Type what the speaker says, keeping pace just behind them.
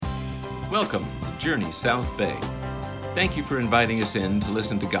Welcome to Journey South Bay. Thank you for inviting us in to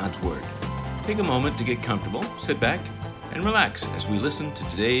listen to God's Word. Take a moment to get comfortable, sit back, and relax as we listen to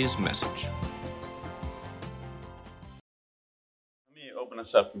today's message. Let me open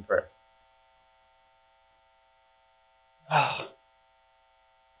us up in prayer.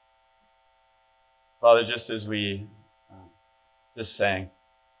 Father, just as we just sang,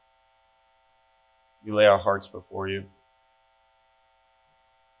 we lay our hearts before you.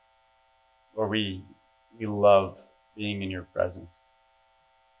 Lord, we love being in your presence.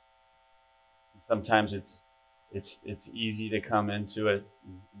 And sometimes it's easy to come into it,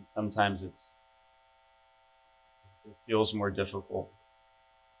 and sometimes it feels more difficult.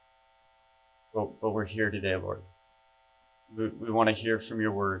 But we're here today, Lord. We want to hear from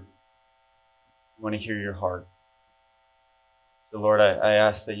your word. We want to hear your heart. So, Lord, I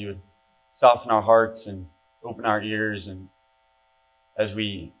ask that you would soften our hearts and open our ears, and as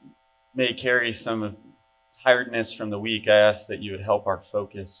we may carry some of tiredness from the week, I ask that you would help our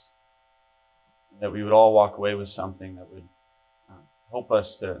focus, that we would all walk away with something that would help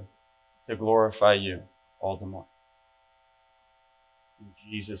us to glorify you all the more. In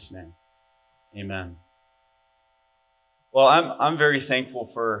Jesus' name, amen. Well, I'm very thankful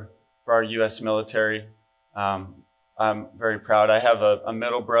for our U.S. military. I'm very proud. I have a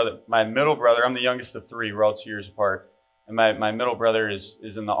middle brother. My middle brother, I'm the youngest of three. We're all 2 years apart. And my middle brother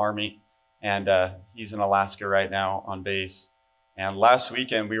is in the Army, and he's in Alaska right now on base. And last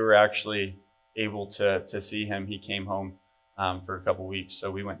weekend, we were actually able to see him. He came home for a couple weeks. So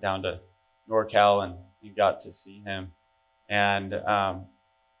we went down to NorCal and we got to see him. And,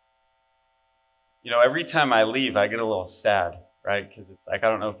 every time I leave, I get a little sad, right? Because it's like, I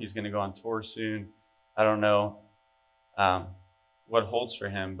don't know if he's going to go on tour soon. I don't know what holds for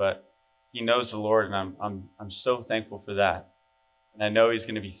him, but he knows the Lord, and I'm so thankful for that. And I know he's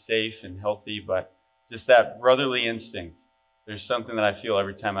going to be safe and healthy, but just that brotherly instinct, there's something that I feel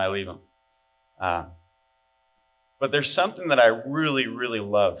every time I leave him. But there's something that I really, really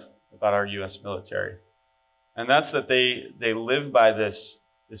love about our U.S. military, and that's that they live by this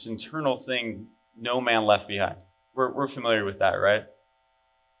internal thing, no man left behind. We're familiar with that, right?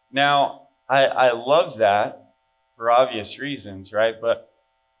 Now, I love that for obvious reasons, right? But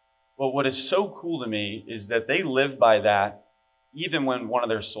what is so cool to me is that they live by that even when one of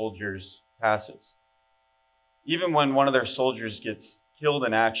their soldiers passes. Even when one of their soldiers gets killed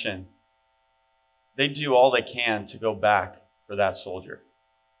in action, they do all they can to go back for that soldier.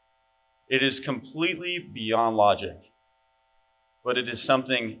 It is completely beyond logic, but it is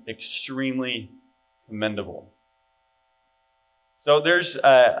something extremely commendable. So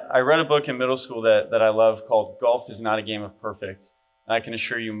I read a book in middle school that I love called Golf is Not a Game of Perfect. And I can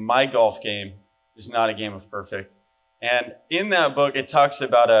assure you my golf game is not a game of perfect. And in that book, it talks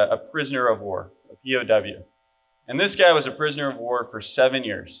about a prisoner of war, a POW. And this guy was a prisoner of war for 7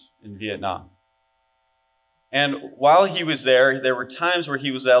 years in Vietnam. And while he was there were times where he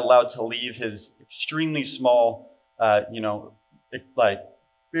was allowed to leave his extremely small,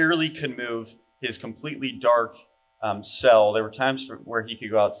 barely could move, his completely dark cell. There were times where he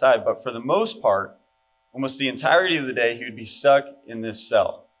could go outside, but for the most part, almost the entirety of the day, he would be stuck in this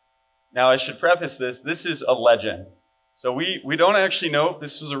cell. Now, I should preface this is a legend. So we don't actually know if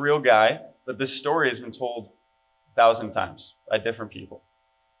this was a real guy, but this story has been told 1,000 times by different people.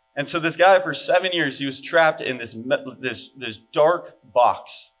 And so this guy, for 7 years, he was trapped in this dark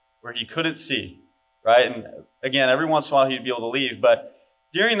box where he couldn't see, right? And again, every once in a while, he'd be able to leave, but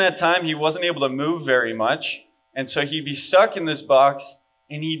during that time, he wasn't able to move very much. And so he'd be stuck in this box,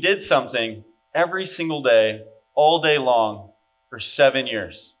 and he did something every single day, all day long, for 7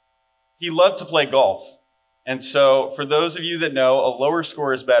 years. He loved to play golf. And so for those of you that know, a lower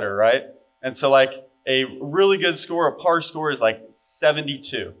score is better, right? And so like a really good score, a par score is like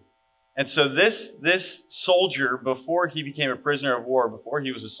 72. And so this soldier, before he became a prisoner of war, before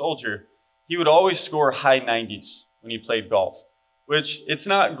he was a soldier, he would always score high 90s when he played golf, which it's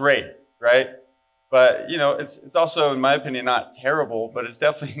not great, right? But, it's also, in my opinion, not terrible, but it's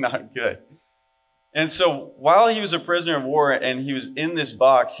definitely not good. And so while he was a prisoner of war and he was in this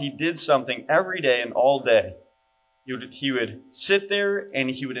box, he did something every day and all day. He would sit there and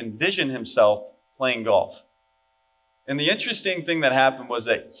he would envision himself playing golf. And the interesting thing that happened was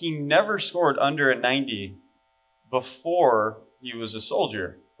that he never scored under a 90 before he was a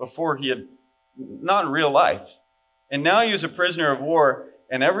soldier, before he had, not in real life. And now he was a prisoner of war,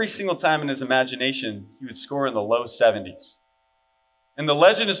 and every single time in his imagination, he would score in the low 70s. And the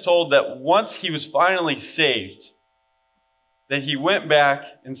legend is told that once he was finally saved, that he went back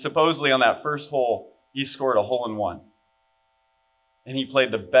and supposedly on that first hole, he scored a hole-in-one. and he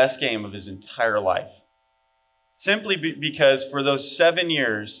played the best game of his entire life. Simply because for those 7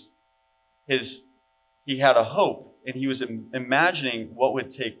 years, he had a hope, and he was imagining what would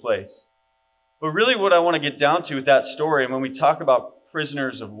take place. But really what I want to get down to with that story, and when we talk about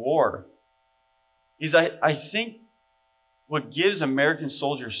prisoners of war, is I think what gives American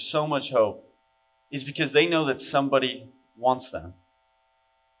soldiers so much hope is because they know that somebody wants them.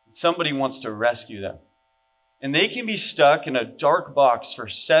 Somebody wants to rescue them. And they can be stuck in a dark box for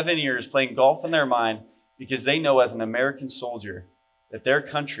 7 years playing golf in their mind because they know as an American soldier that their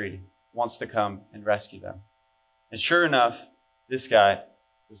country wants to come and rescue them. And sure enough, this guy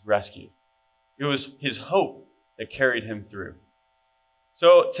was rescued. It was his hope that carried him through.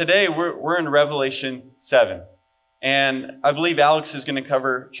 So today we're in Revelation 7. And I believe Alex is going to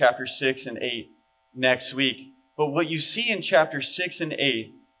cover chapter 6 and 8 next week. But what you see in chapter 6 and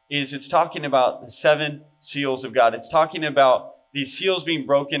 8 is it's talking about the 7 seals of God. It's talking about these seals being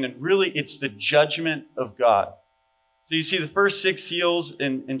broken, and really it's the judgment of God. So you see the first 6 seals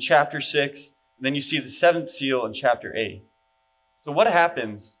in chapter 6, and then you see the 7th seal in chapter 8. So what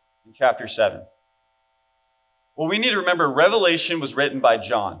happens in chapter 7? Well, we need to remember Revelation was written by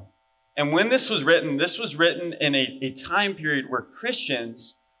John. And when this was written in a time period where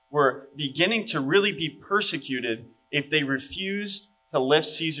Christians were beginning to really be persecuted if they refused to lift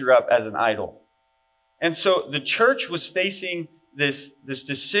Caesar up as an idol. And so the church was facing this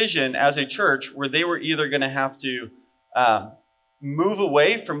decision as a church where they were either going to have to move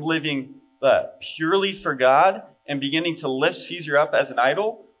away from living purely for God and beginning to lift Caesar up as an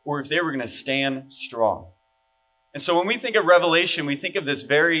idol, or if they were going to stand strong. And so when we think of Revelation, we think of this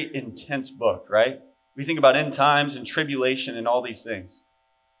very intense book, right? We think about end times and tribulation and all these things.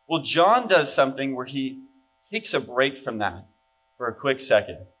 Well, John does something where he takes a break from that for a quick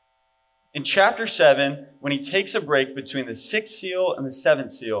second. In chapter 7, when he takes a break between the 6th seal and the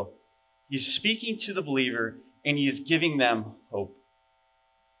 7th seal, he's speaking to the believer and he is giving them hope.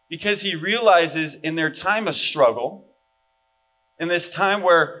 Because he realizes in their time of struggle, in this time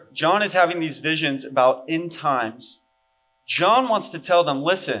where John is having these visions about end times, John wants to tell them,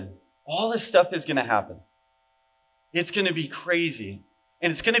 listen, all this stuff is going to happen. It's going to be crazy. And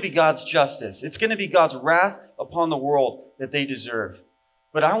it's going to be God's justice. It's going to be God's wrath upon the world that they deserve.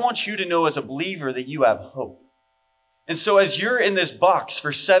 But I want you to know as a believer that you have hope. And so as you're in this box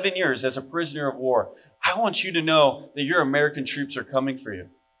for 7 years as a prisoner of war, I want you to know that your American troops are coming for you.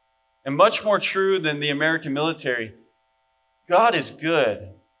 And much more true than the American military, God is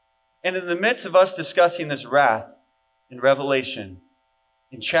good. And in the midst of us discussing this wrath in Revelation,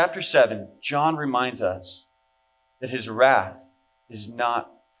 in chapter 7, John reminds us that his wrath is not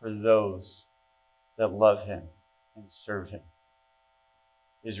for those that love him and serve him.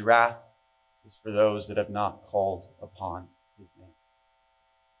 His wrath is for those that have not called upon his name.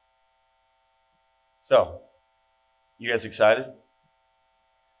 So, you guys excited?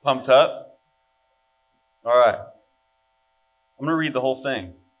 Pumped up? All right. I'm going to read the whole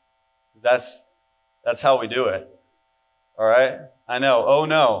thing. That's how we do it. All right? I know. Oh,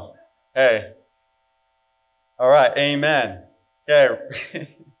 no. Hey. All right. Amen.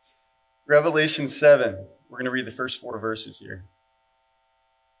 Okay. Revelation 7. We're going to read the first 4 verses here.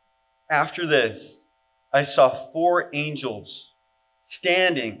 After this, I saw 4 angels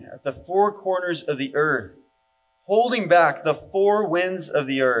standing at the 4 corners of the earth, holding back the 4 winds of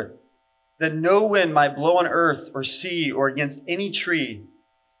the earth, that no wind might blow on earth or sea or against any tree.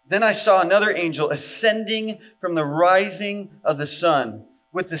 Then I saw another angel ascending from the rising of the sun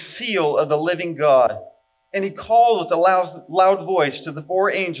with the seal of the living God. And he called with a loud voice to the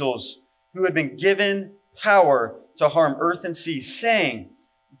 4 angels who had been given power to harm earth and sea, saying,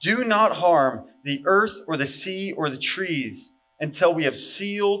 do not harm the earth or the sea or the trees until we have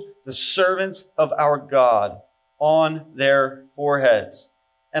sealed the servants of our God on their foreheads.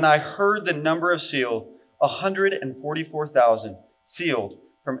 And I heard the number of sealed, 144,000, sealed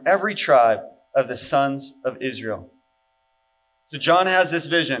from every tribe of the sons of Israel. So John has this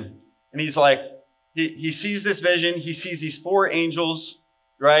vision, and he's like, he sees this vision, he sees these 4 angels,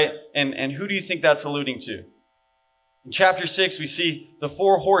 right? And who do you think that's alluding to? In chapter 6, we see the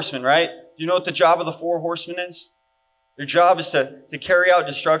 4 horsemen, right? Do you know what the job of the 4 horsemen is? Their job is to carry out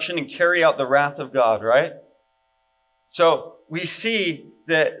destruction and carry out the wrath of God, right? So we see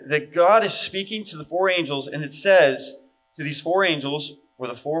that God is speaking to the 4 angels, and it says to these 4 angels, or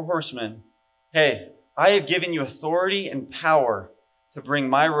the 4 horsemen, hey, I have given you authority and power to bring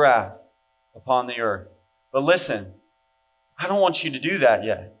my wrath upon the earth. But listen, I don't want you to do that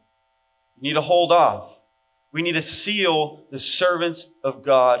yet. You need to hold off. We need to seal the servants of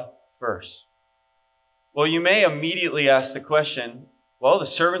God first. Well, you may immediately ask the question, Well, the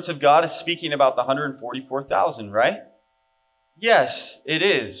servants of God is speaking about the 144,000, right? Yes, it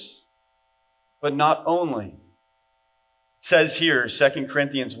is. But not only. It says here, 2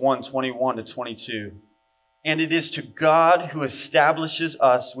 Corinthians 1:21-22, and it is to God who establishes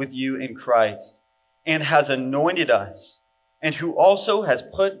us with you in Christ and has anointed us, and who also has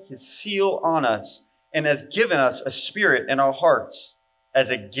put his seal on us and has given us a spirit in our hearts as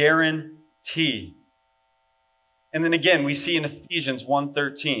a guarantee. And then again, we see in Ephesians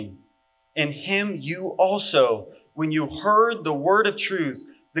 1:13, in him you also, when you heard the word of truth,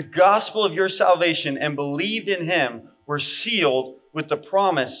 the gospel of your salvation, and believed in him, were sealed with the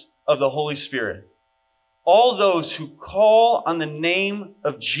promise of the Holy Spirit. All those who call on the name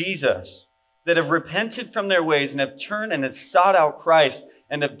of Jesus, that have repented from their ways and have turned and have sought out Christ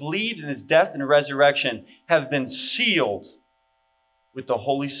and have believed in his death and resurrection, have been sealed with the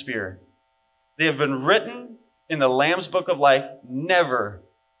Holy Spirit. They have been written in the Lamb's Book of Life, never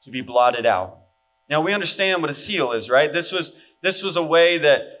to be blotted out. Now we understand what a seal is, right? This was a way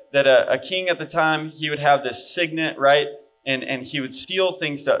that a king at the time, he would have this signet, right? And he would seal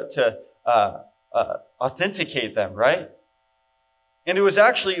things to authenticate them, right? And it was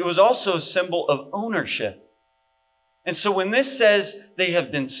also a symbol of ownership. And so when this says they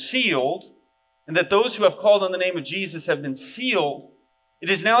have been sealed, and that those who have called on the name of Jesus have been sealed, it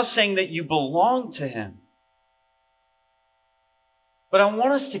is now saying that you belong to him. But I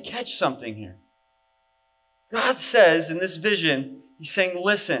want us to catch something here. God says in this vision, he's saying,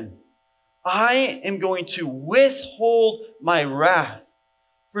 listen, I am going to withhold my wrath.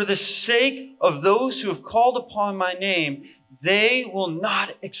 For the sake of those who have called upon my name, they will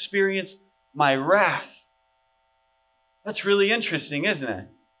not experience my wrath. That's really interesting, isn't it?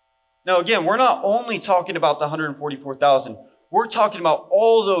 Now, again, we're not only talking about the 144,000. We're talking about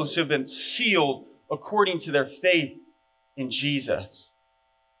all those who have been sealed according to their faith in Jesus.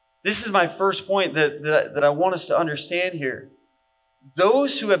 This is my first point that I want us to understand here.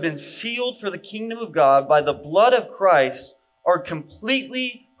 Those who have been sealed for the kingdom of God by the blood of Christ are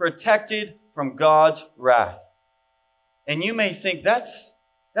completely protected from God's wrath. And you may think that's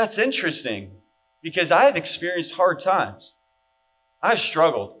interesting, because I have experienced hard times. I've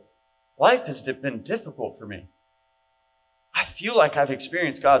struggled. Life has been difficult for me. I feel like I've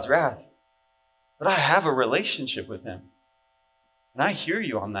experienced God's wrath, but I have a relationship with him. And I hear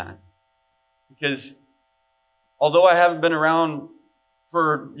you on that. Because although I haven't been around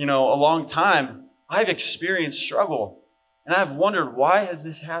for, a long time, I've experienced struggle. And I've wondered, why has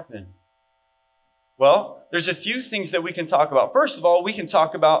this happened? Well, there's a few things that we can talk about. First of all, we can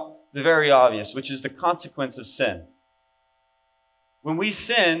talk about the very obvious, which is the consequence of sin. When we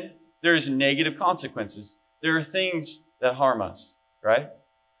sin, there's negative consequences. There are things that harm us, right?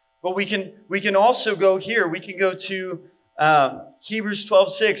 But we can also go here. We can go to Hebrews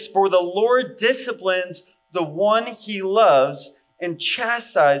 12:6. For the Lord disciplines the one he loves and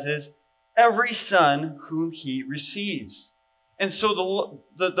chastises every son whom he receives. And so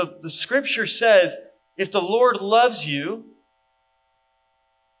the scripture says, if the Lord loves you,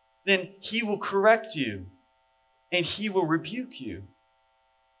 then he will correct you, and he will rebuke you,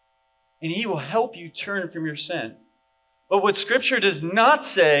 and he will help you turn from your sin. But what scripture does not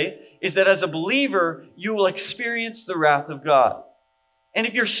say is that as a believer, you will experience the wrath of God. And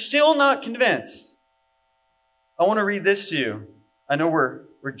if you're still not convinced, I want to read this to you. I know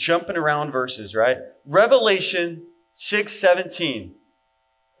we're jumping around verses, right? Revelation 6:17.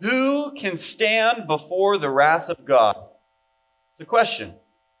 Who can stand before the wrath of God? It's a question.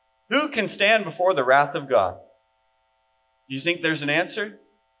 Who can stand before the wrath of God? Do you think there's an answer?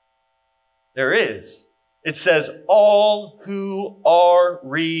 There is. It says, all who are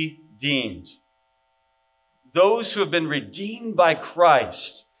redeemed. Those who have been redeemed by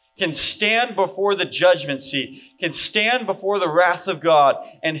Christ can stand before the judgment seat, can stand before the wrath of God,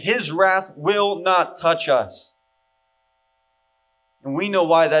 and his wrath will not touch us. And we know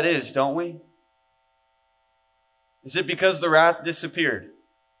why that is, don't we? Is it because the wrath disappeared?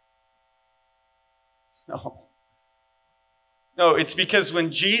 No, it's because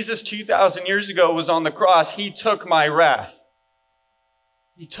when Jesus 2,000 years ago was on the cross, he took my wrath.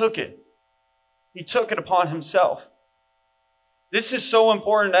 He took it. He took it upon himself. This is so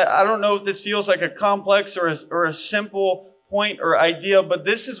important. I don't know if this feels like a complex or a simple point or idea, but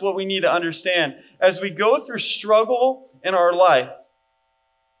this is what we need to understand. As we go through struggle in our life,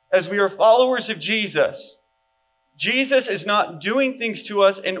 as we are followers of Jesus, Jesus is not doing things to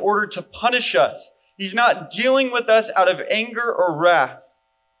us in order to punish us. He's not dealing with us out of anger or wrath.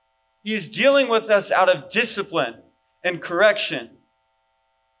 He is dealing with us out of discipline and correction.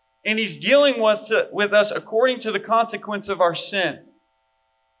 And he's dealing with us according to the consequence of our sin.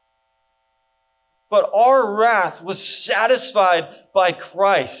 but our wrath was satisfied by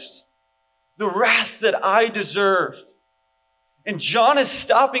Christ. The wrath that I deserved. And John is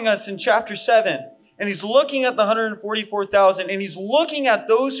stopping us in chapter 7, and he's looking at the 144,000, and he's looking at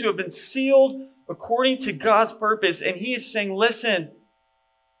those who have been sealed according to God's purpose, and he is saying, listen,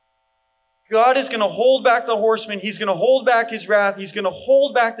 God is going to hold back the horsemen. He's going to hold back his wrath. He's going to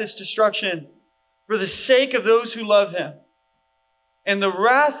hold back this destruction for the sake of those who love him. And the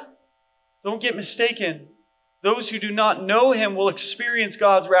wrath, don't get mistaken, those who do not know him will experience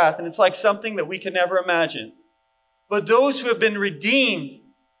God's wrath, and it's like something that we can never imagine. But those who have been redeemed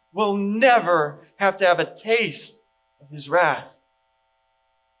will never have to have a taste of his wrath.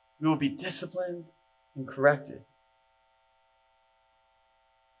 We will be disciplined and corrected.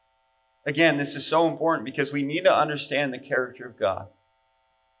 Again, this is so important because we need to understand the character of God.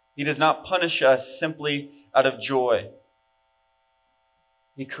 He does not punish us simply out of joy.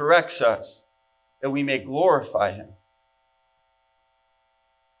 He corrects us that we may glorify him.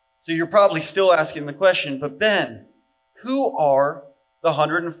 So you're probably still asking the question, but Ben, who are the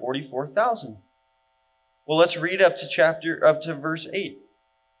 144,000? Well, let's read up to verse 8.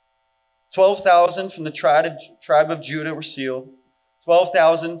 12,000 from the tribe of Judah were sealed.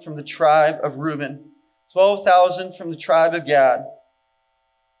 12,000 from the tribe of Reuben. 12,000 from the tribe of Gad.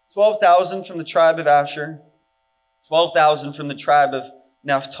 12,000 from the tribe of Asher. 12,000 from the tribe of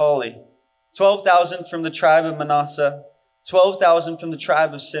Naphtali. 12,000 from the tribe of Manasseh. 12,000 from the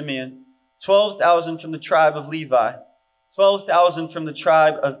tribe of Simeon. 12,000 from the tribe of Levi. 12,000 from the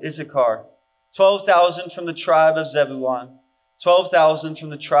tribe of Issachar. 12,000 from the tribe of Zebulun. 12,000 from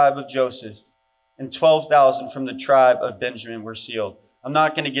the tribe of Joseph, and 12,000 from the tribe of Benjamin were sealed. I'm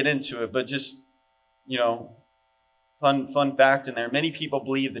not going to get into it, but just, fun fact in there. Many people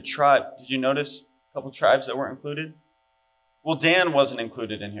believe the tribe, did you notice a couple tribes that weren't included? Well, Dan wasn't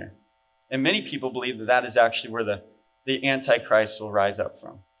included in here. And many people believe that that is actually where the Antichrist will rise up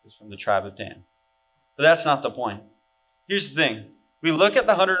from. It's from the tribe of Dan. But that's not the point. Here's the thing. We look at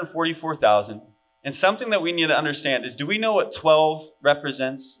the 144,000, and something that we need to understand is, do we know what 12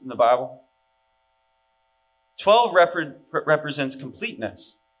 represents in the Bible? 12 represents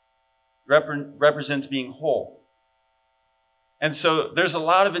completeness. Represents being whole. And so there's a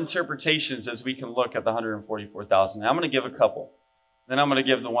lot of interpretations as we can look at the 144,000. I'm going to give a couple. Then I'm going to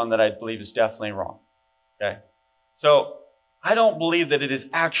give the one that I believe is definitely wrong. Okay? So I don't believe that it is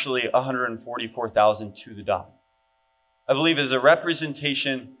actually 144,000 to the dot. I believe it is a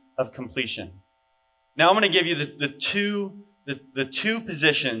representation of completion. Now I'm going to give you the two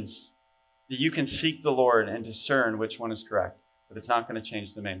positions that you can seek the Lord and discern which one is correct. But it's not going to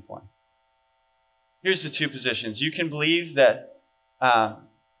change the main point. Here's the two positions. You can believe that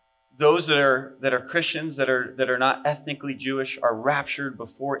those that are Christians, that are not ethnically Jewish, are raptured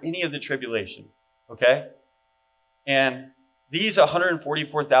before any of the tribulation. Okay? And these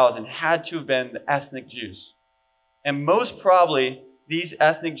 144,000 had to have been the ethnic Jews. And most probably, these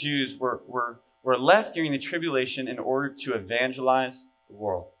ethnic Jews were left during the tribulation in order to evangelize the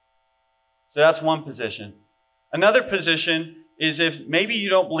world. So that's one position. Another position is if maybe you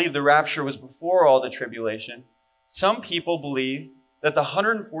don't believe the rapture was before all the tribulation. Some people believe that the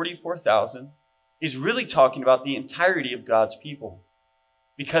 144,000 is really talking about the entirety of God's people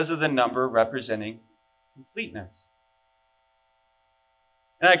because of the number representing completeness.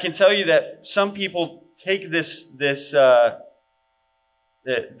 And I can tell you that some people take that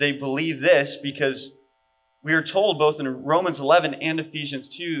they believe this because we are told both in Romans 11 and Ephesians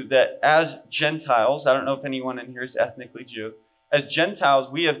 2 that as Gentiles, I don't know if anyone in here is ethnically Jew, as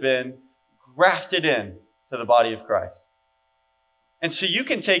Gentiles, we have been grafted in to the body of Christ. And so you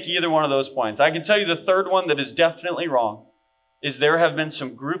can take either one of those points. I can tell you the third one that is definitely wrong is there have been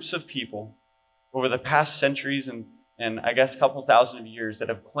some groups of people over the past centuries and I guess a couple thousand years that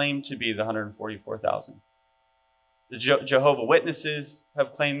have claimed to be the 144,000. The Jehovah's Witnesses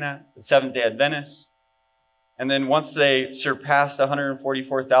have claimed that, the Seventh-day Adventists. And then once they surpassed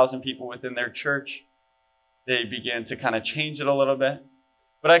 144,000 people within their church, they began to kind of change it a little bit.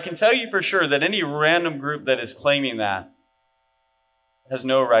 But I can tell you for sure that any random group that is claiming that has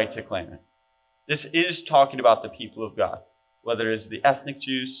no right to claim it. This is talking about the people of God, whether it is the ethnic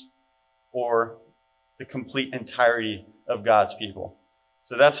Jews or the complete entirety of God's people.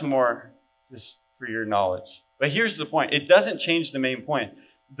 So that's more just for your knowledge. But here's the point. It doesn't change the main point.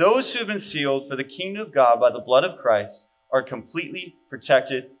 Those who have been sealed for the kingdom of God by the blood of Christ are completely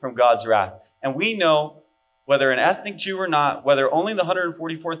protected from God's wrath. And we know, whether an ethnic Jew or not, whether only the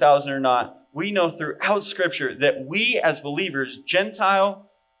 144,000 or not, we know throughout Scripture that we as believers, Gentile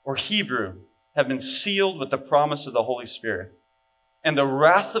or Hebrew, have been sealed with the promise of the Holy Spirit. And the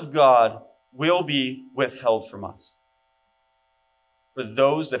wrath of God will be withheld from us for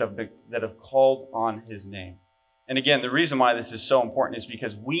those that have called on his name. And again, the reason why this is so important is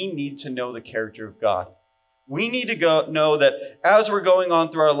because we need to know the character of God. We need to know that as we're going on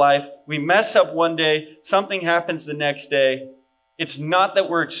through our life, we mess up one day, something happens the next day. It's not that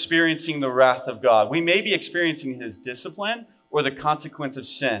we're experiencing the wrath of God. We may be experiencing his discipline or the consequence of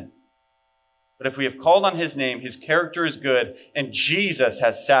sin. But if we have called on his name, his character is good, and Jesus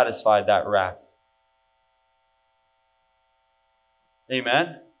has satisfied that wrath.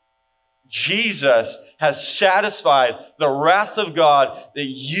 Amen? Jesus has satisfied the wrath of God that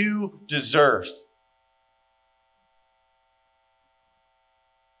you deserved.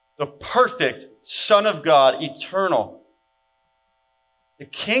 The perfect Son of God, eternal, the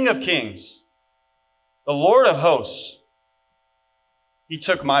King of kings, the Lord of hosts, he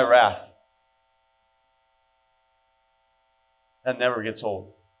took my wrath. That never gets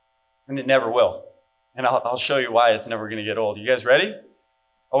old. And it never will. And I'll show you why it's never going to get old. You guys ready?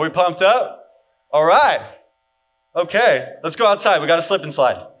 Are we pumped up? All right. Okay, let's go outside. We got a slip and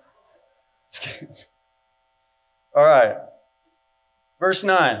slide. All right. Verse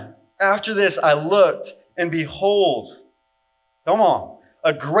 9. After this I looked, and behold, come on,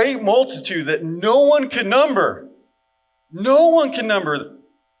 a great multitude that no one could number. No one can number.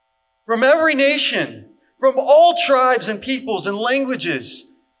 From every nation, from all tribes and peoples and languages.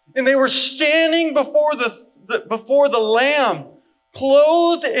 And they were standing before the Lamb,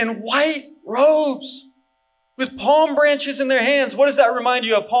 clothed in white robes, with palm branches in their hands. What does that remind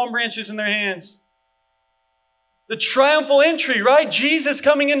you of, palm branches in their hands? The triumphal entry, right? Jesus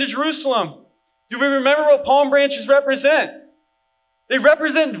coming into Jerusalem. Do we remember what palm branches represent? They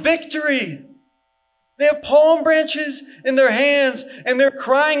represent victory. They have palm branches in their hands, and they're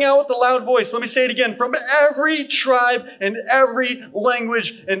crying out with a loud voice. Let me say it again. From every tribe and every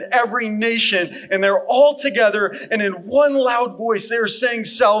language and every nation. And they're all together, and in one loud voice, they are saying,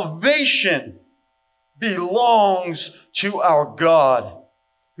 salvation belongs to our God,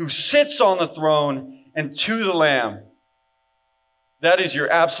 who sits on the throne, and to the Lamb. That is your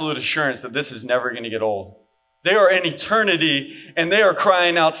absolute assurance that this is never going to get old. They are in eternity, and they are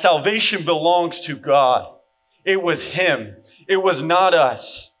crying out, salvation belongs to God. It was him. It was not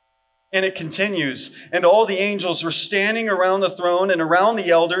us. And it continues. And all the angels were standing around the throne and around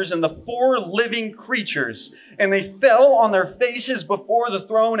the elders and the four living creatures. And they fell on their faces before the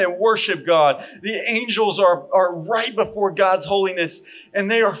throne and worshiped God. The angels are right before God's holiness, and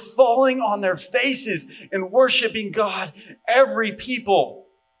they are falling on their faces and worshiping God. Every people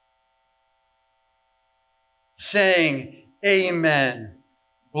saying, Amen.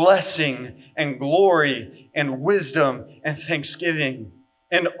 Blessing and glory and wisdom and thanksgiving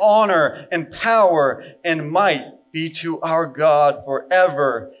and honor and power and might be to our God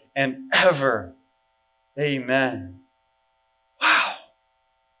forever and ever. Amen. Wow.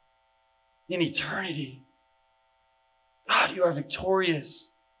 In eternity, God, you are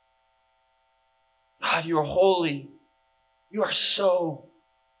victorious. God, you are holy. You are so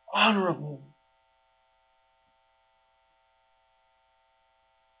honorable.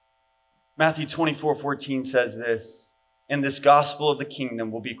 Matthew 24:14 says this, and this gospel of the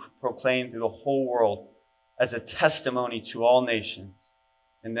kingdom will be proclaimed through the whole world as a testimony to all nations,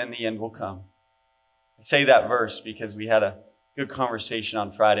 and then the end will come. I say that verse because we had a good conversation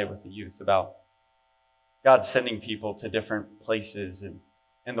on Friday with the youth about God sending people to different places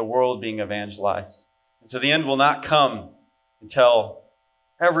and the world being evangelized. And so the end will not come until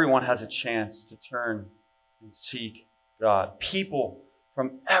everyone has a chance to turn and seek God. People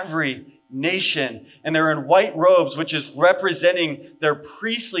from every nation, and they're in white robes, which is representing their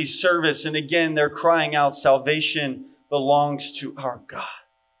priestly service. And again, they're crying out, salvation belongs to our God.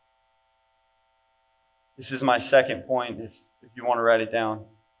 This is my second point, if you want to write it down.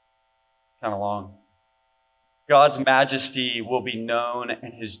 It's kind of long. God's majesty will be known,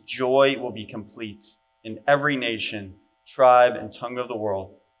 and his joy will be complete in every nation, tribe, and tongue of the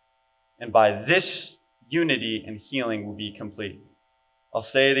world. And by this, unity and healing will be complete. I'll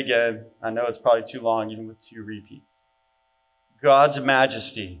say it again. I know it's probably too long, even with 2 repeats. God's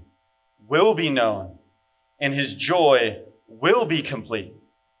majesty will be known, and his joy will be complete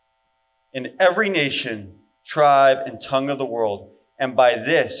in every nation, tribe, and tongue of the world. And by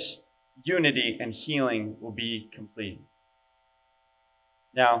this, unity and healing will be complete.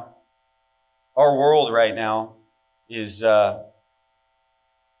 Now, our world right now is,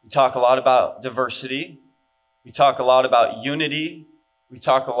 we talk a lot about diversity. We talk a lot about unity. We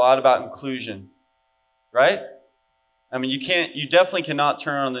talk a lot about inclusion, right? I mean, you definitely cannot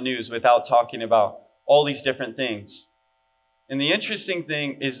turn on the news without talking about all these different things. And the interesting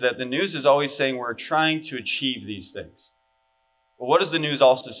thing is that the news is always saying we're trying to achieve these things. But what does the news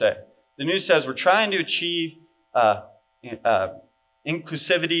also say? The news says we're trying to achieve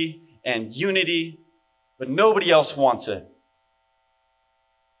inclusivity and unity, but nobody else wants it.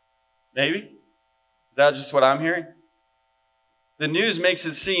 Maybe? Is that just what I'm hearing? The news makes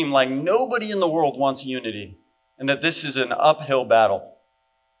it seem like nobody in the world wants unity and that this is an uphill battle.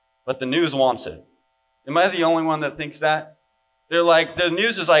 But the news wants it. Am I the only one that thinks that? They're like, the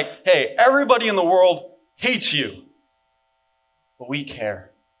news is like, hey, everybody in the world hates you, but we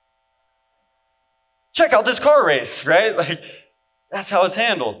care. Check out this car race, right? Like, that's how it's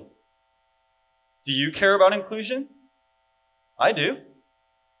handled. Do you care about inclusion? I do.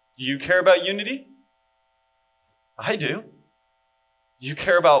 Do you care about unity? I do. Do you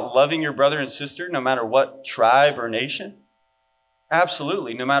care about loving your brother and sister no matter what tribe or nation?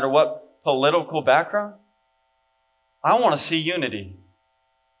 Absolutely. No matter what political background? I want to see unity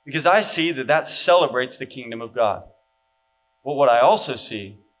because I see that that celebrates the kingdom of God. But what I also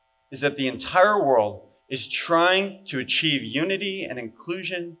see is that the entire world is trying to achieve unity and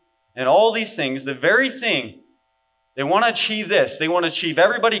inclusion and all these things, the very thing. They want to achieve this. They want to achieve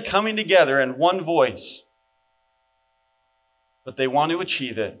everybody coming together in one voice. But they want to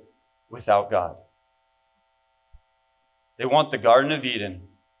achieve it without God. They want the Garden of Eden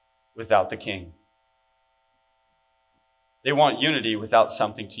without the King. They want unity without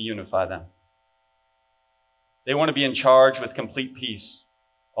something to unify them. They want to be in charge with complete peace,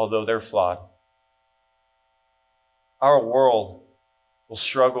 although they're flawed. Our world will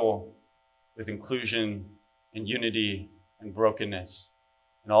struggle with inclusion and unity and brokenness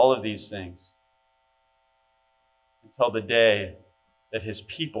and all of these things until the day that his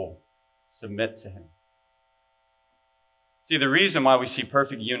people submit to him. See, the reason why we see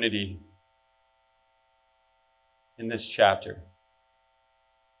perfect unity in this chapter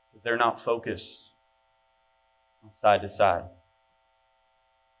is they're not focused on side to side.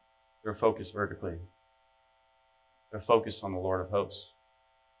 They're focused vertically. They're focused on the Lord of hosts.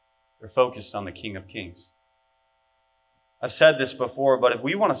 They're focused on the King of Kings. I've said this before, but if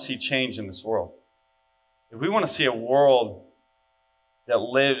we want to see change in this world, if we want to see a world that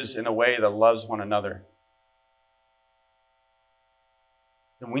lives in a way that loves one another,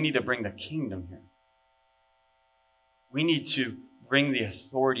 then we need to bring the kingdom here. We need to bring the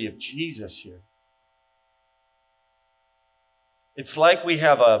authority of Jesus here. It's like we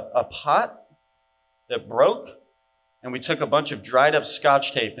have a pot that broke, and we took a bunch of dried up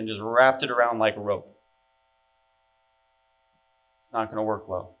Scotch tape and just wrapped it around like a rope. It's not going to work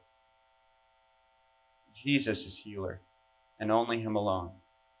well. Jesus is healer, and only him alone.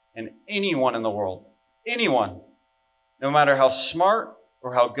 And anyone in the world, anyone, no matter how smart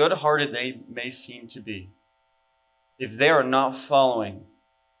or how good-hearted they may seem to be, if they are not following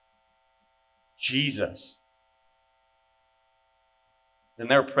Jesus, then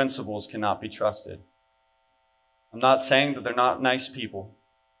their principles cannot be trusted. I'm not saying that they're not nice people.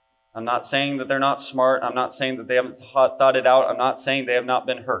 I'm not saying that they're not smart. I'm not saying that they haven't thought it out. I'm not saying they have not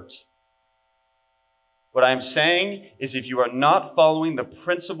been hurt. What I'm saying is if you are not following the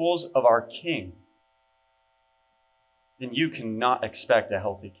principles of our King, then you cannot expect a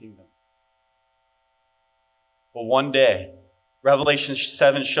healthy kingdom. But one day, Revelation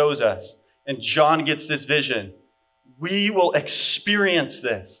 7 shows us, and John gets this vision, we will experience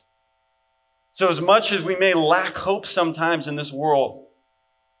this. So as much as we may lack hope sometimes in this world,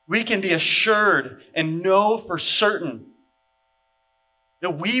 we can be assured and know for certain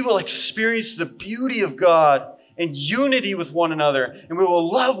that we will experience the beauty of God and unity with one another, and we will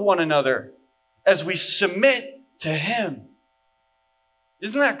love one another as we submit to him.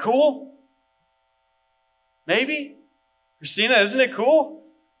 Isn't that cool? Maybe? Christina, isn't it cool?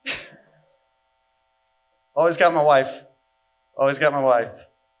 Always got my wife. Always got my wife.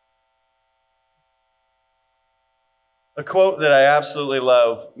 A quote that I absolutely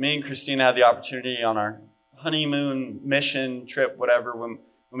love. Me and Christina had the opportunity on our honeymoon mission trip, whatever, when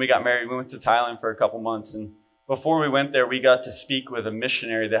we got married. We went to Thailand for a couple months. And before we went there, we got to speak with a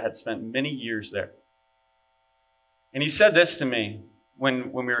missionary that had spent many years there. And he said this to me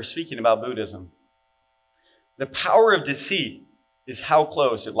when we were speaking about Buddhism. The power of deceit is how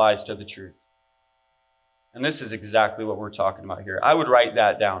close it lies to the truth. And this is exactly what we're talking about here. I would write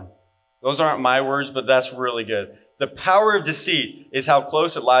that down. Those aren't my words, but that's really good. The power of deceit is how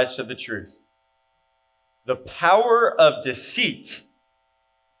close it lies to the truth. The power of deceit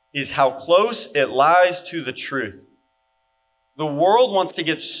is how close it lies to the truth. The world wants to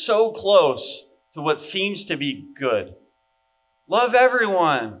get so close to what seems to be good. Love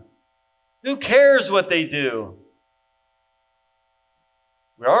everyone. Who cares what they do?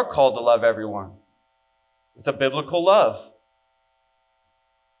 We are called to love everyone with a biblical love.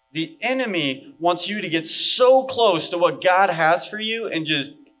 The enemy wants you to get so close to what God has for you and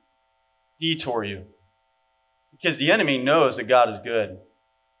just detour you. Because the enemy knows that God is good.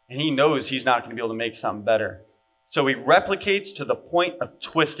 And he knows he's not going to be able to make something better. So he replicates to the point of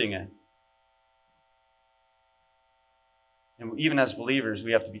twisting it. And even as believers,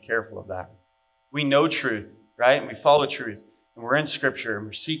 we have to be careful of that. We know truth, right? And we follow truth. And we're in Scripture and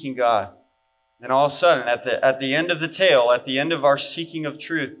we're seeking God. And all of a sudden, at the end of the tail, at the end of our seeking of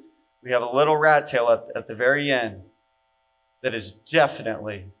truth, we have a little rat tail at the very end that is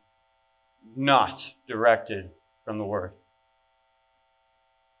definitely not directed from the Word.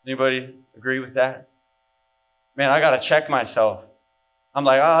 Anybody agree with that? Man, I got to check myself. I'm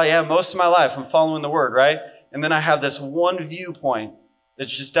like, oh yeah, most of my life I'm following the Word, right? And then I have this one viewpoint that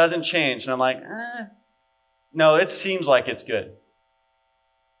just doesn't change. And I'm like, no, it seems like it's good.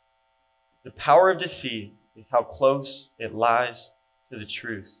 The power of deceit is how close it lies to the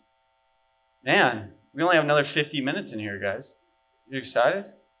truth. Man, we only have another 50 minutes in here, guys. You excited?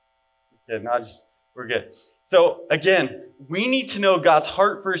 Just kidding. We're good. So again, we need to know God's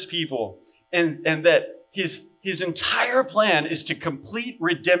heart for his people, and that his entire plan is to complete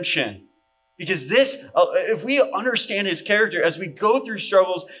redemption. Because this, if we understand his character, as we go through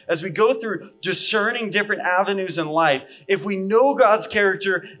struggles, as we go through discerning different avenues in life, if we know God's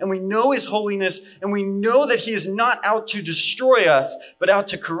character and we know his holiness and we know that he is not out to destroy us, but out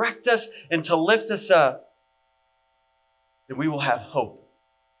to correct us and to lift us up, then we will have hope.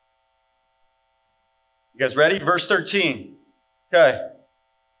 You guys ready? Verse 13. Okay.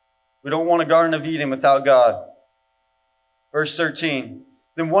 We don't want a Garden of Eden without God. Verse 13.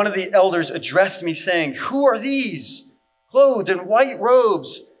 Then one of the elders addressed me, saying, "Who are these, clothed in white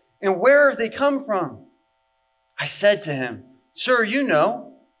robes, and where have they come from?" I said to him, "Sir, you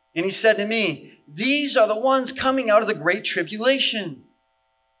know." And he said to me, "These are the ones coming out of the great tribulation."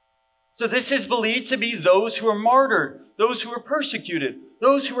 So this is believed to be those who are martyred, those who are persecuted,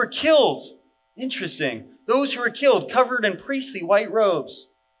 those who are killed. Interesting. Those who are killed, covered in priestly white robes.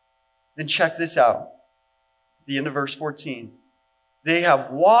 Then check this out. The end of verse 14. They have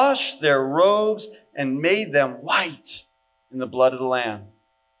washed their robes and made them white in the blood of the Lamb.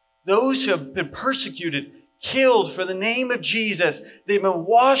 Those who have been persecuted, killed for the name of Jesus, they've been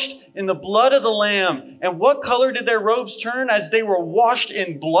washed in the blood of the Lamb. And what color did their robes turn as they were washed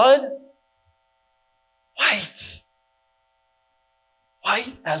in blood? White.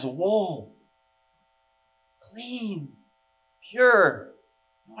 White as wool. Clean. Pure.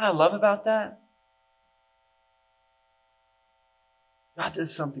 You know what I love about that? God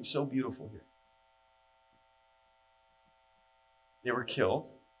does something so beautiful here. They were killed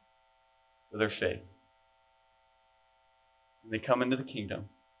for their faith. And they come into the kingdom,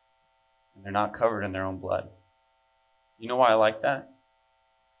 and they're not covered in their own blood. You know why I like that?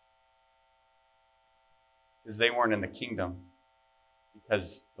 Because they weren't in the kingdom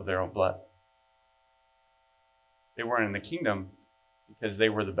because of their own blood. They weren't in the kingdom because they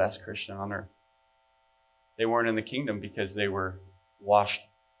were the best Christian on earth. They weren't in the kingdom because they were washed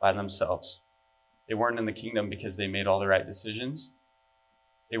by themselves. They weren't in the kingdom because they made all the right decisions.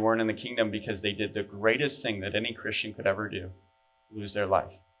 They weren't in the kingdom because they did the greatest thing that any Christian could ever do, lose their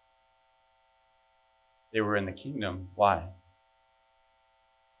life. They were in the kingdom. Why?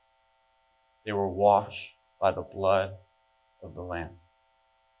 They were washed by the blood of the Lamb.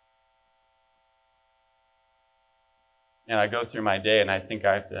 And I go through my day and I think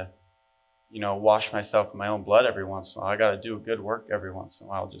I have to wash myself in my own blood every once in a while. I got to do a good work every once in a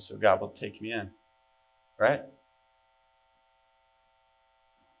while just so God will take me in. Right?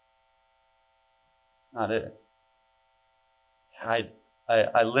 It's not it. I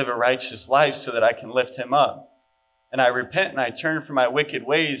live a righteous life so that I can lift him up. And I repent and I turn from my wicked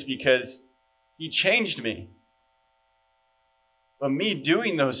ways because he changed me. But me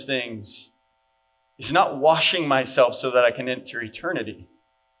doing those things is not washing myself so that I can enter eternity.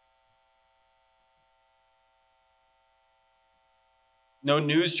 No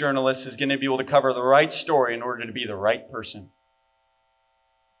news journalist is going to be able to cover the right story in order to be the right person.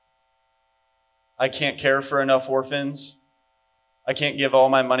 I can't care for enough orphans. I can't give all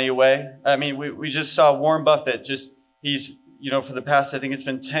my money away. I mean, we just saw Warren Buffett. He's for the past, I think it's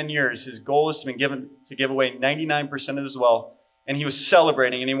been 10 years, his goal is to give away 99% of his wealth. And he was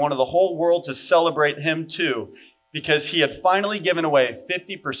celebrating, and he wanted the whole world to celebrate him too, because he had finally given away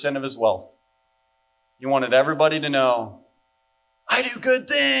 50% of his wealth. He wanted everybody to know, I do good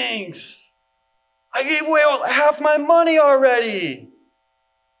things. I gave away half my money already.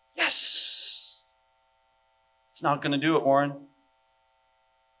 Yes. It's not going to do it, Warren.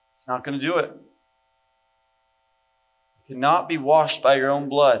 It's not going to do it. You cannot be washed by your own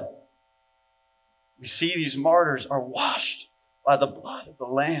blood. We see these martyrs are washed by the blood of the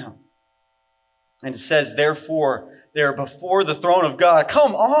Lamb. And it says, therefore, they are before the throne of God.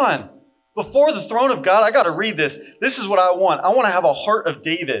 Come on! Before the throne of God, I got to read this. This is what I want. I want to have a heart of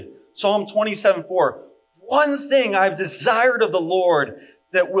David. Psalm 27:4. One thing I've desired of the Lord,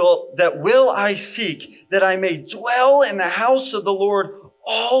 that will I seek, that I may dwell in the house of the Lord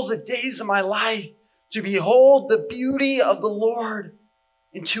all the days of my life, to behold the beauty of the Lord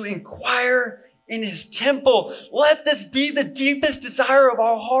and to inquire in his temple. Let this be the deepest desire of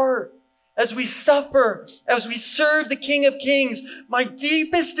our heart. As we suffer, as we serve the King of Kings, my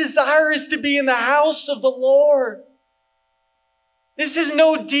deepest desire is to be in the house of the Lord. This is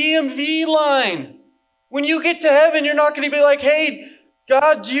no DMV line. When you get to heaven, you're not going to be like, hey,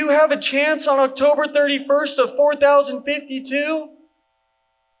 God, do you have a chance on October 31st of 4052?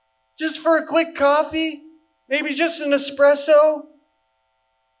 Just for a quick coffee? Maybe just an espresso?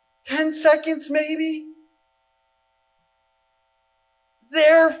 10 seconds maybe?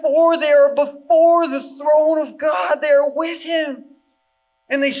 Therefore, they are before the throne of God. They are with him.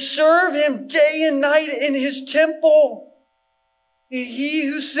 And they serve him day and night in his temple. He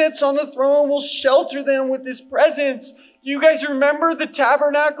who sits on the throne will shelter them with his presence. Do you guys remember the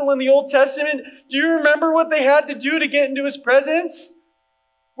tabernacle in the Old Testament? Do you remember what they had to do to get into his presence?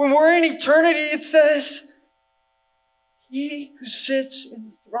 When we're in eternity, it says, he who sits in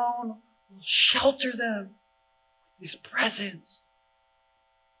the throne will shelter them with his presence.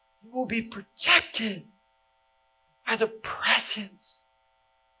 You will be protected by the presence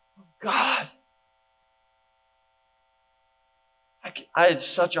of God. I had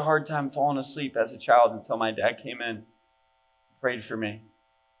such a hard time falling asleep as a child until my dad came in, prayed for me,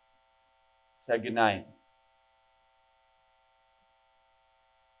 said goodnight.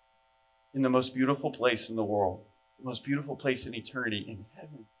 In the most beautiful place in the world, the most beautiful place in eternity, in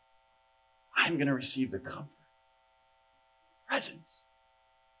heaven, I'm going to receive the comfort, presence.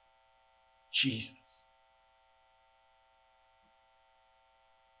 Jesus.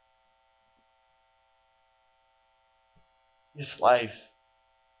 This life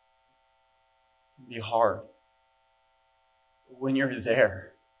can be hard. But when you're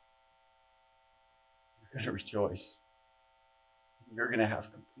there, you're going to rejoice. You're going to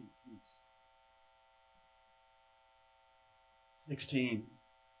have complete peace. 16.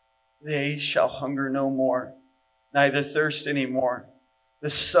 They shall hunger no more, neither thirst any more. The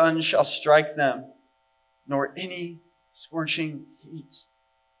sun shall strike them, nor any scorching heat.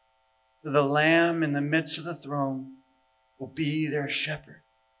 For the Lamb in the midst of the throne will be their shepherd,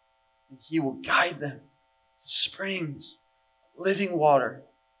 and he will guide them to springs of living water,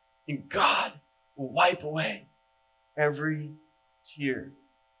 and God will wipe away every tear.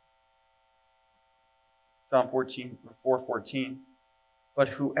 John 4:14. But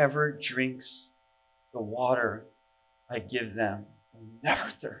whoever drinks the water I give them will never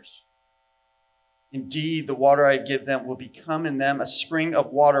thirst. Indeed, the water I give them will become in them a spring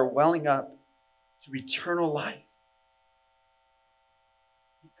of water welling up to eternal life.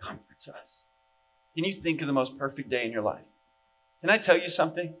 He comforts us. Can you think of the most perfect day in your life? Can I tell you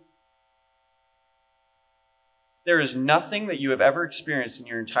something? There is nothing that you have ever experienced in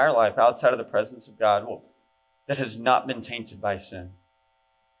your entire life outside of the presence of God that has not been tainted by sin.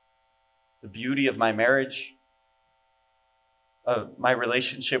 The beauty of my marriage, of my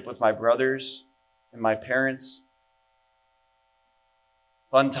relationship with my brothers and my parents,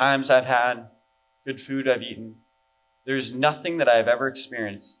 fun times I've had, good food I've eaten. There's nothing that I have ever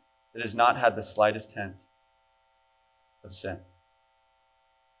experienced that has not had the slightest hint of sin.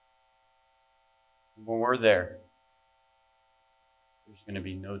 When we're there, there's going to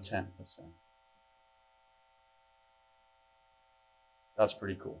be no tent of sin. That's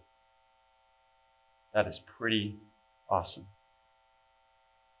pretty cool. That is pretty awesome.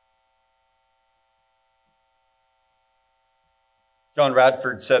 John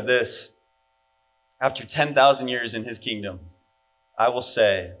Radford said this: after 10,000 years in his kingdom, I will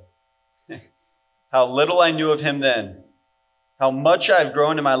say, how little I knew of him then, how much I've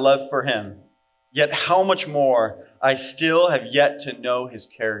grown in my love for him, yet how much more I still have yet to know his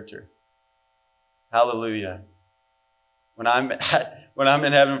character. Hallelujah. When I'm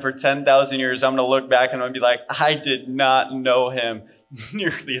in heaven for 10,000 years, I'm going to look back and I'm going to be like, I did not know him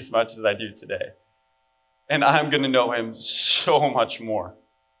nearly as much as I do today. And I'm going to know him so much more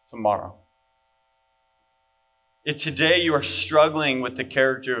tomorrow. If today you are struggling with the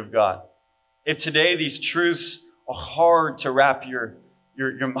character of God, if today these truths are hard to wrap your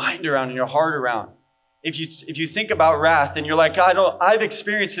mind around and your heart around, If you think about wrath and you're like, I've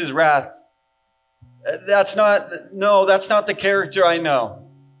experienced his wrath. That's not the character I know.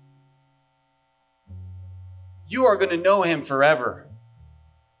 You are going to know him forever.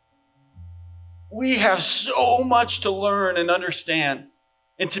 We have so much to learn and understand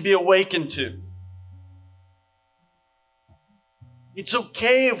and to be awakened to. It's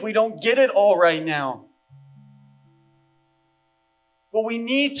okay if we don't get it all right now. But we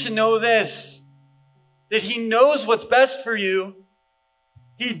need to know this, that he knows what's best for you.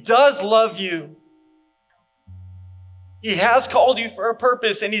 He does love you. He has called you for a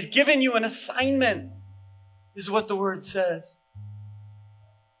purpose, and he's given you an assignment, is what the word says.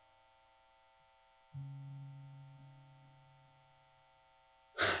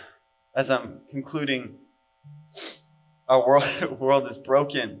 As I'm concluding, our world is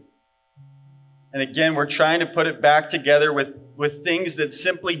broken. And again, we're trying to put it back together with things that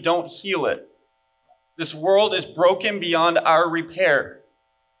simply don't heal it. This world is broken beyond our repair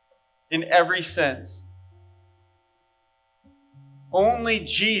in every sense. Only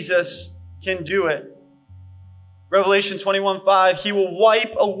Jesus can do it. Revelation 21:5, he will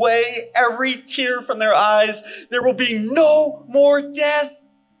wipe away every tear from their eyes. There will be no more death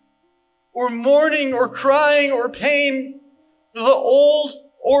or mourning or crying or pain. The old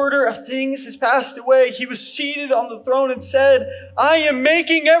order of things has passed away. He was seated on the throne and said, I am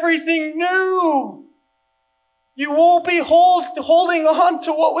making everything new. You won't be holding on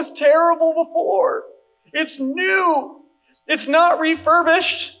to what was terrible before. It's new. It's not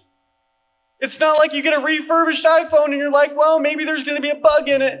refurbished. It's not like you get a refurbished iPhone and you're like, well, maybe there's going to be a bug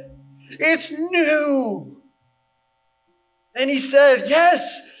in it. It's new. And he said,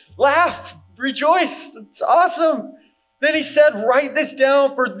 yes, laugh, rejoice. It's awesome. Then he said, write this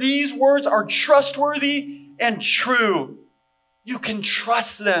down, for these words are trustworthy and true. You can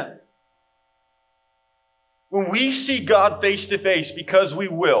trust them. When we see God face to face, because we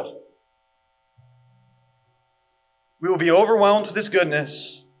will be overwhelmed with his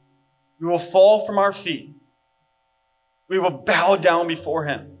goodness. We will fall from our feet. We will bow down before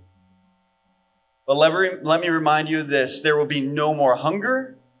him. But let me remind you of this. There will be no more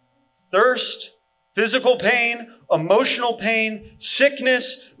hunger, thirst, physical pain, emotional pain,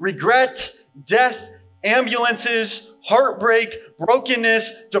 sickness, regret, death, ambulances, heartbreak,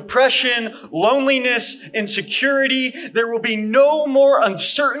 brokenness, depression, loneliness, insecurity. There will be no more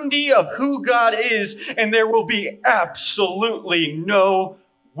uncertainty of who God is, and there will be absolutely no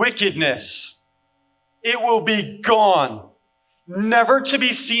wickedness. It will be gone, never to be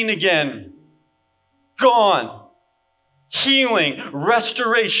seen again. Gone. Healing,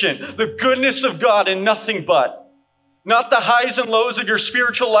 restoration, the goodness of God and nothing but. Not the highs and lows of your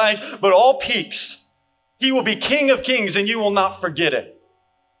spiritual life, but all peaks. He will be King of Kings and you will not forget it.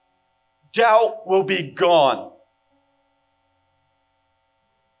 Doubt will be gone.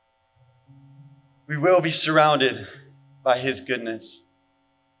 We will be surrounded by his goodness.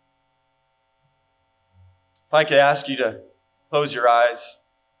 If I could ask you to close your eyes,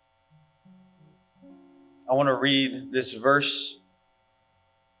 I want to read this verse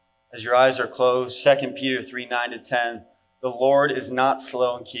as your eyes are closed. 2 Peter 3:9-10. The Lord is not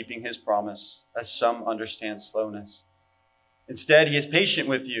slow in keeping his promise, as some understand slowness. Instead, he is patient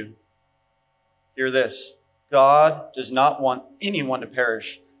with you. Hear this. God does not want anyone to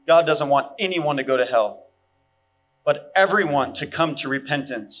perish. God doesn't want anyone to go to hell, but everyone to come to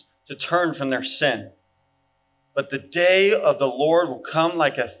repentance, to turn from their sin. But the day of the Lord will come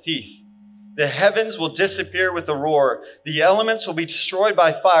like a thief. The heavens will disappear with a roar. The elements will be destroyed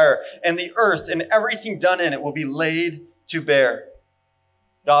by fire, and the earth and everything done in it will be laid to bear.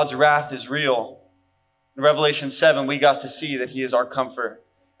 God's wrath is real. In Revelation 7, we got to see that he is our comfort,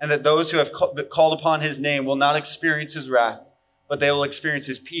 and that those who have called upon his name will not experience his wrath, but they will experience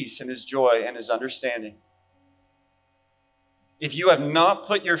his peace and his joy and his understanding. If you have not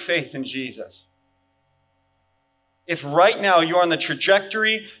put your faith in Jesus, if right now you are on the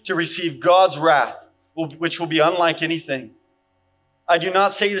trajectory to receive God's wrath, which will be unlike anything, I do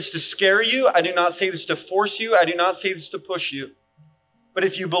not say this to scare you. I do not say this to force you. I do not say this to push you. But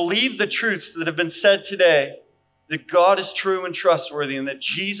if you believe the truths that have been said today, that God is true and trustworthy, and that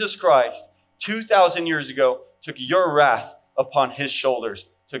Jesus Christ, 2,000 years ago, took your wrath upon his shoulders,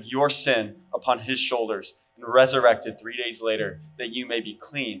 took your sin upon his shoulders, and resurrected 3 days later, that you may be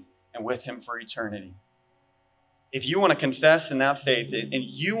clean and with him for eternity. If you want to confess in that faith and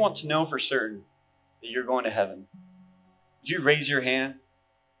you want to know for certain that you're going to heaven, would you raise your hand?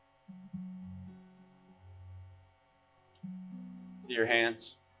 See your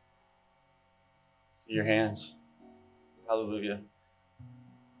hands. See your hands. Hallelujah.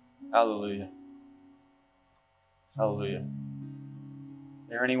 Hallelujah. Hallelujah. Is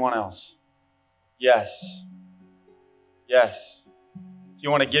there anyone else? Yes. Yes. If you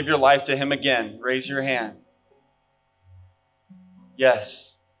want to give your life to Him again, raise your hand.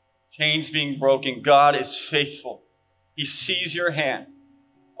 Yes. Chains being broken. God is faithful. He sees your hand.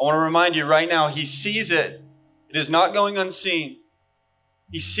 I want to remind you right now, He sees it. It is not going unseen.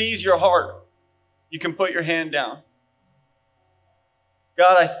 He sees your heart. You can put your hand down.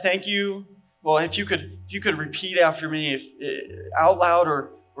 God, I thank you. Well, if you could repeat after me, out loud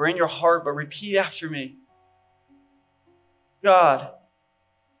or in your heart, but repeat after me. God,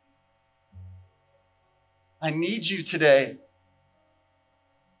 I need you today.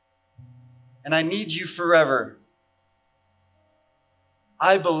 And I need you forever.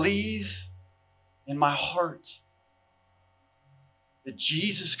 I believe in my heart that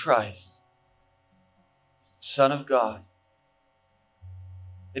Jesus Christ is the Son of God,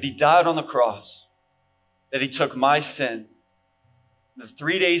 that He died on the cross, that He took my sin, that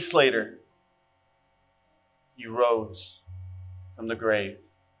 3 days later, He rose from the grave,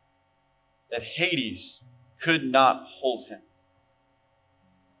 that Hades could not hold Him.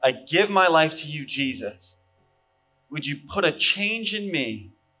 I give my life to you, Jesus. Would you put a change in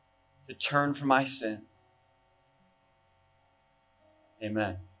me to turn from my sin?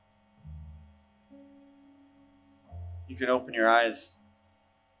 Amen. You can open your eyes.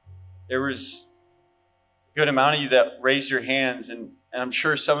 There was a good amount of you that raised your hands, and I'm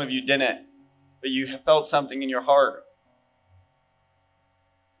sure some of you didn't, but you felt something in your heart.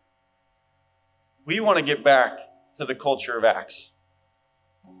 We want to get back to the culture of Acts.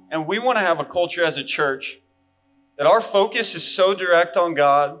 And we want to have a culture as a church that our focus is so direct on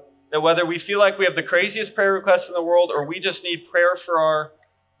God that whether we feel like we have the craziest prayer requests in the world or we just need prayer for our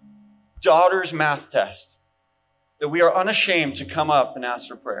daughter's math test, that we are unashamed to come up and ask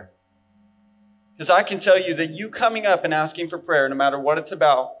for prayer. Because I can tell you that you coming up and asking for prayer, no matter what it's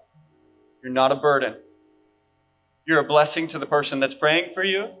about, you're not a burden. You're a blessing to the person that's praying for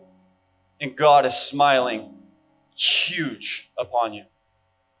you, and God is smiling huge upon you.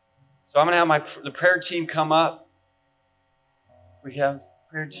 So I'm going to have the prayer team come up. We have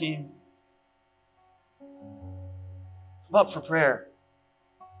prayer team. Come up for prayer.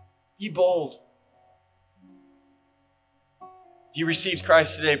 Be bold. If you received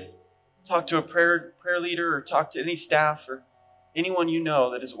Christ today, talk to a prayer leader or talk to any staff or anyone you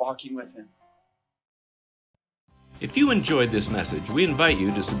know that is walking with Him. If you enjoyed this message, we invite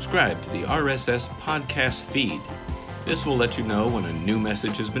you to subscribe to the RSS podcast feed. This will let you know when a new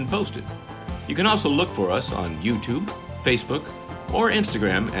message has been posted. You can also look for us on YouTube, Facebook, or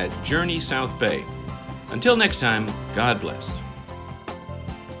Instagram at Journey South Bay. Until next time, God bless.